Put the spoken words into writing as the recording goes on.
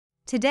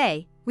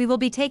Today, we will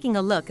be taking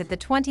a look at the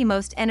 20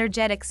 most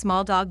energetic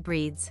small dog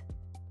breeds.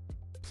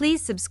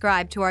 Please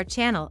subscribe to our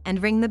channel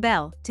and ring the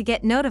bell to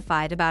get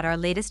notified about our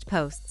latest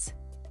posts.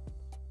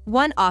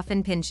 1.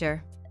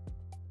 Affenpinscher.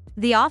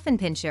 The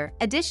Affenpinscher,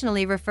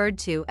 additionally referred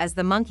to as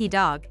the monkey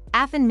dog,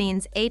 Affen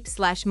means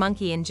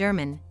ape/monkey in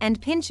German,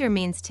 and Pinscher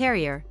means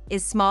terrier,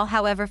 is small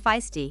however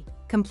feisty,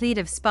 complete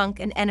of spunk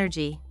and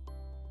energy.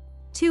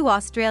 2.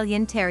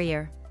 Australian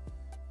Terrier.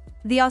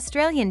 The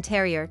Australian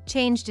Terrier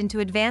changed into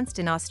advanced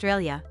in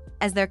Australia,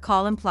 as their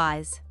call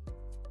implies.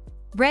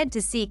 Bred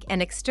to seek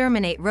and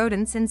exterminate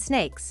rodents and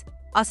snakes,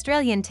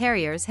 Australian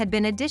Terriers had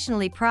been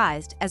additionally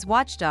prized as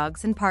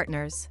watchdogs and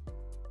partners.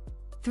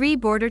 3.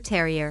 Border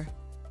Terrier.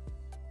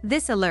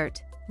 This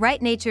alert,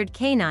 right-natured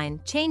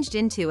canine changed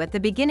into at the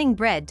beginning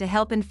bred to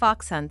help in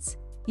fox hunts,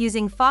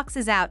 using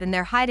foxes out in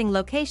their hiding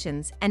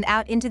locations and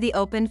out into the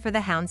open for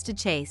the hounds to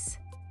chase.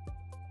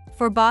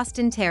 4.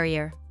 Boston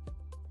Terrier.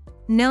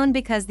 Known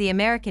because the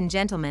American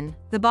gentleman,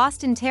 the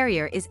Boston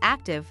Terrier is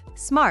active,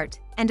 smart,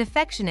 and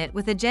affectionate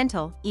with a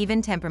gentle,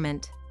 even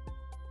temperament.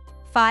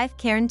 5.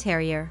 Cairn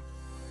Terrier.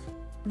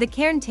 The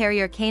Cairn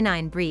Terrier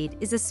canine breed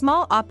is a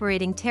small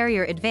operating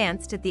terrier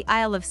advanced at the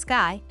Isle of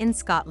Skye in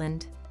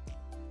Scotland.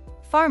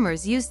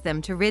 Farmers used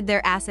them to rid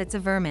their assets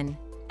of vermin,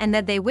 and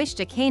that they wished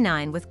a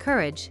canine with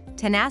courage,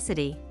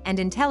 tenacity, and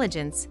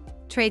intelligence,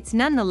 traits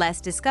nonetheless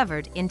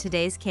discovered in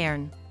today's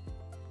cairn.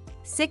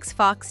 6.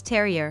 Fox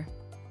Terrier.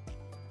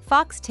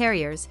 Fox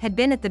Terriers had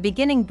been at the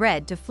beginning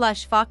bred to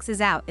flush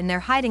foxes out in their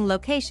hiding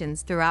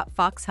locations throughout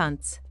fox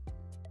hunts.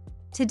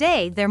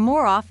 Today they're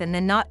more often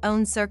than not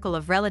own circle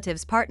of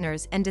relatives,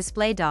 partners, and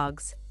display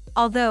dogs,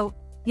 although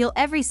you'll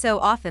every so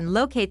often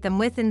locate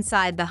them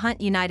inside the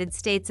hunt United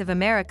States of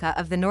America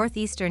of the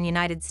northeastern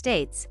United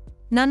States,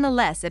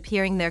 nonetheless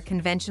appearing their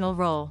conventional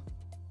role.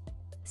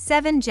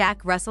 7.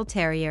 Jack Russell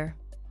Terrier.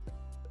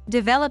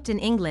 Developed in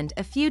England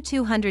a few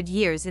 200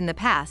 years in the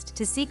past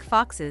to seek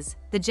foxes,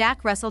 the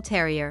Jack Russell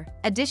Terrier,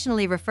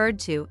 additionally referred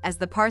to as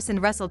the Parson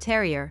Russell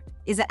Terrier,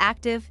 is an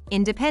active,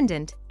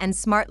 independent, and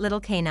smart little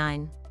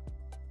canine.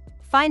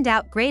 Find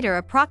out greater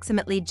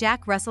approximately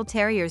Jack Russell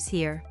Terriers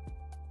here.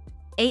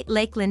 8.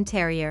 Lakeland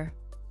Terrier.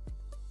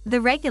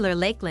 The regular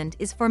Lakeland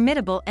is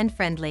formidable and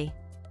friendly.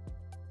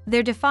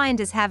 They're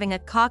defined as having a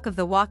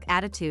cock-of-the-walk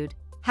attitude,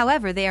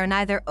 however they are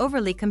neither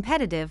overly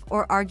competitive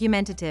or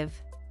argumentative.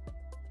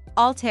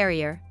 All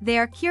Terrier, they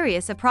are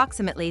curious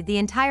approximately the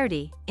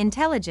entirety,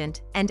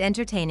 intelligent, and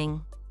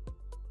entertaining.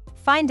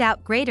 Find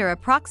out greater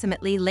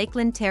approximately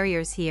Lakeland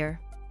Terriers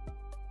here.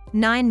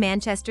 9.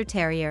 Manchester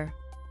Terrier.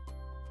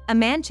 A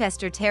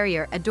Manchester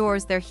Terrier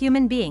adores their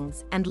human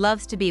beings and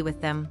loves to be with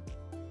them.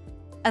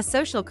 A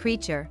social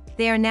creature,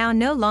 they are now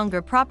no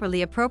longer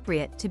properly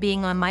appropriate to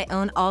being on my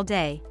own all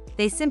day,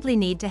 they simply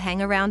need to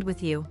hang around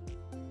with you.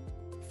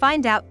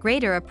 Find out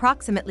greater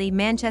approximately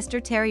Manchester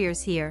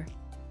Terriers here.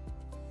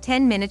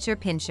 10. Miniature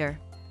Pinscher.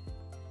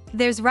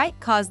 There's right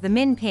cause the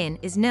Min Pin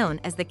is known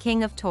as the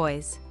king of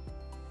toys.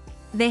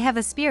 They have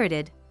a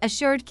spirited,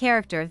 assured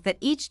character that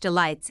each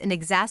delights and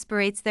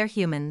exasperates their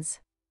humans.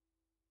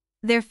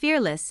 They're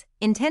fearless,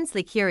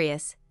 intensely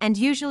curious, and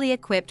usually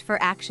equipped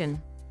for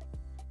action.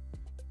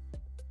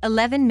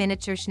 11.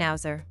 Miniature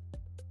Schnauzer.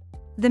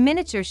 The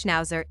miniature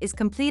Schnauzer is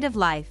complete of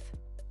life.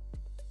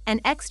 An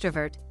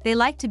extrovert, they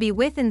like to be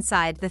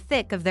inside the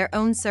thick of their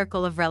own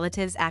circle of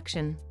relatives'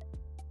 action.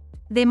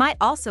 They might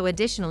also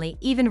additionally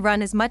even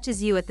run as much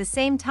as you at the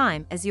same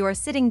time as you are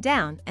sitting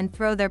down and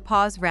throw their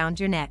paws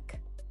round your neck.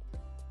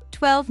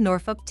 12.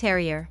 Norfolk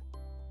Terrier.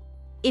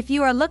 If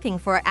you are looking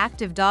for an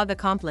active dog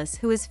accomplice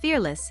who is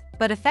fearless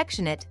but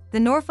affectionate,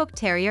 the Norfolk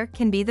Terrier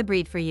can be the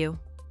breed for you.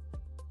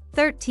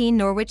 13.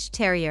 Norwich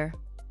Terrier.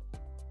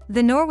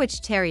 The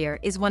Norwich Terrier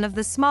is one of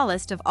the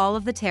smallest of all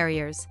of the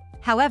terriers,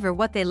 however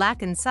what they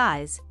lack in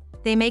size,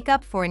 they make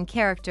up for in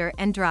character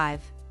and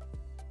drive.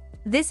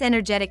 This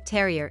energetic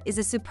terrier is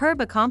a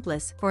superb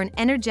accomplice for an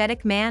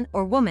energetic man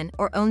or woman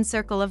or own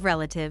circle of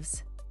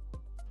relatives.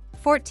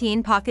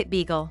 14. Pocket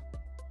Beagle.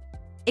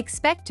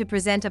 Expect to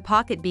present a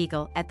pocket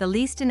beagle at the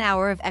least an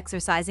hour of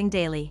exercising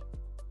daily.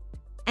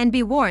 And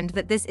be warned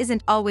that this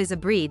isn't always a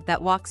breed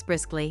that walks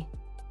briskly.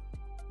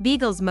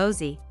 Beagles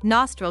mosey,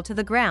 nostril to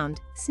the ground,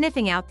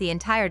 sniffing out the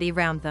entirety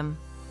round them.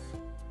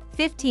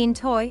 15.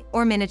 Toy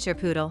or Miniature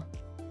Poodle.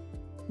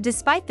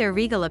 Despite their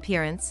regal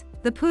appearance,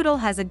 the poodle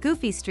has a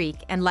goofy streak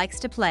and likes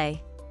to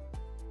play.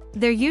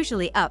 They're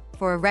usually up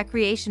for a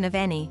recreation of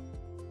any.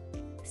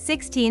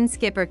 16.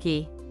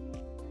 Schipperke.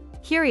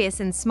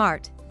 Curious and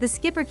smart, the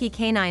Schipperke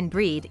canine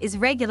breed is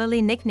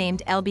regularly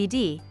nicknamed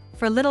LBD,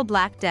 for Little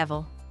Black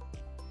Devil.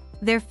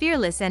 They're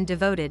fearless and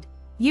devoted,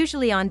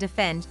 usually on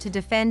defend to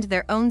defend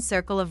their own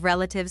circle of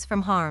relatives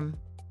from harm.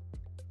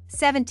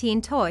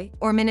 17. Toy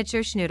or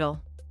Miniature Schnoodle.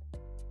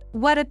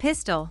 What a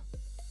pistol!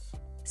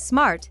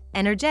 Smart,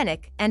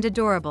 energetic, and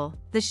adorable,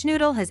 the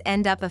Schnoodle has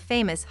ended up a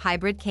famous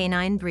hybrid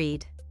canine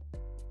breed.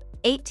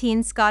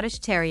 18. Scottish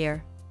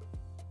Terrier.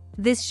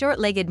 This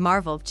short-legged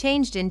marvel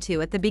changed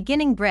into at the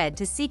beginning bred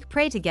to seek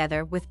prey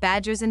together with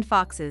badgers and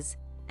foxes,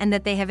 and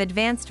that they have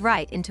advanced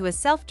right into a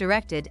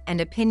self-directed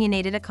and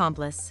opinionated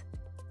accomplice.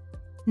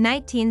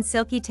 19.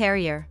 Silky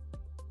Terrier.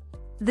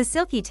 The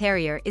Silky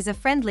Terrier is a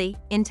friendly,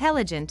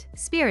 intelligent,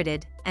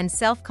 spirited, and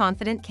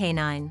self-confident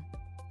canine.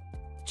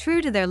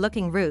 True to their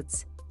looking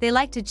roots, they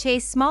like to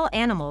chase small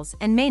animals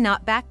and may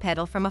not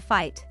backpedal from a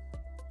fight.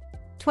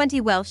 20.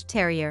 Welsh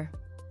Terrier.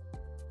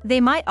 They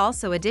might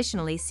also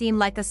additionally seem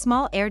like a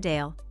small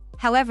Airedale,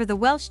 however the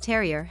Welsh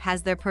Terrier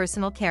has their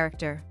personal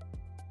character.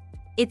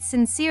 It's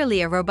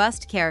sincerely a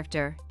robust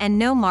character, and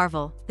no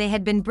marvel, they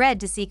had been bred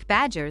to seek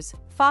badgers,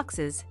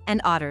 foxes,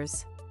 and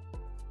otters.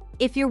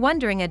 If you're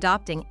wondering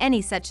adopting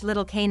any such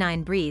little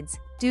canine breeds,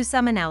 do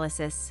some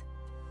analysis.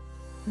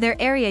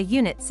 Their area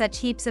units such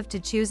heaps of to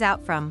choose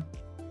out from.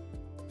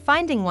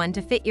 Finding one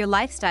to fit your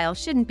lifestyle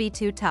shouldn't be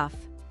too tough.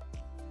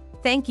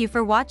 Thank you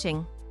for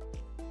watching.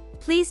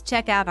 Please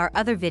check out our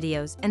other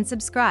videos and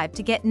subscribe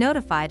to get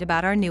notified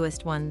about our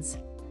newest ones.